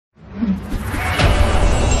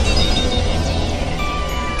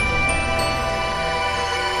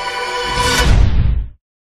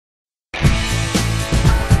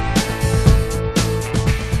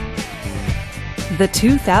the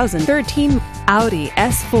 2013 Audi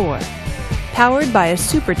S4. Powered by a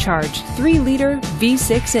supercharged 3-liter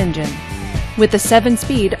V6 engine with a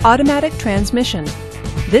 7-speed automatic transmission.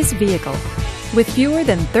 This vehicle, with fewer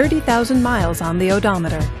than 30,000 miles on the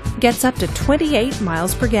odometer, gets up to 28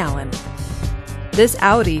 miles per gallon. This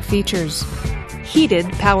Audi features heated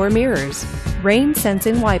power mirrors,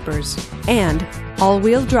 rain-sensing wipers, and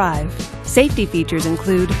all-wheel drive. Safety features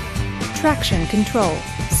include traction control,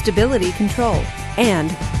 stability control,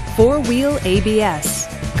 and 4-wheel ABS.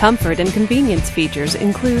 Comfort and convenience features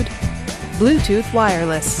include Bluetooth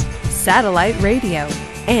wireless, satellite radio,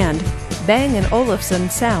 and Bang & Olufsen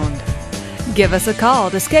sound. Give us a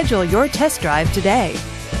call to schedule your test drive today.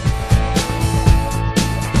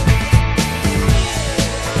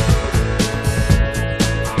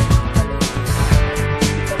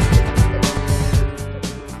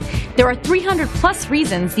 There are 300+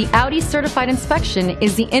 reasons the Audi certified inspection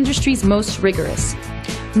is the industry's most rigorous.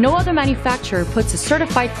 No other manufacturer puts its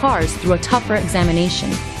certified cars through a tougher examination.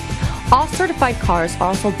 All certified cars are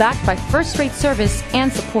also backed by first-rate service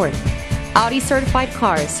and support. Audi certified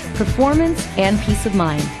cars, performance and peace of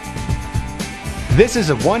mind. This is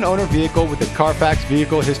a one-owner vehicle with a Carfax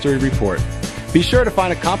Vehicle History Report. Be sure to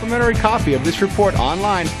find a complimentary copy of this report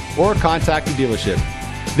online or contact the dealership.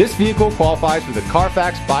 This vehicle qualifies for the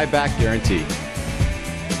Carfax buyback guarantee.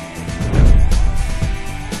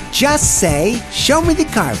 Just say, "Show me the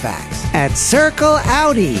Carfax" at Circle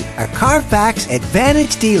Audi, a Carfax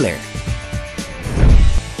Advantage dealer.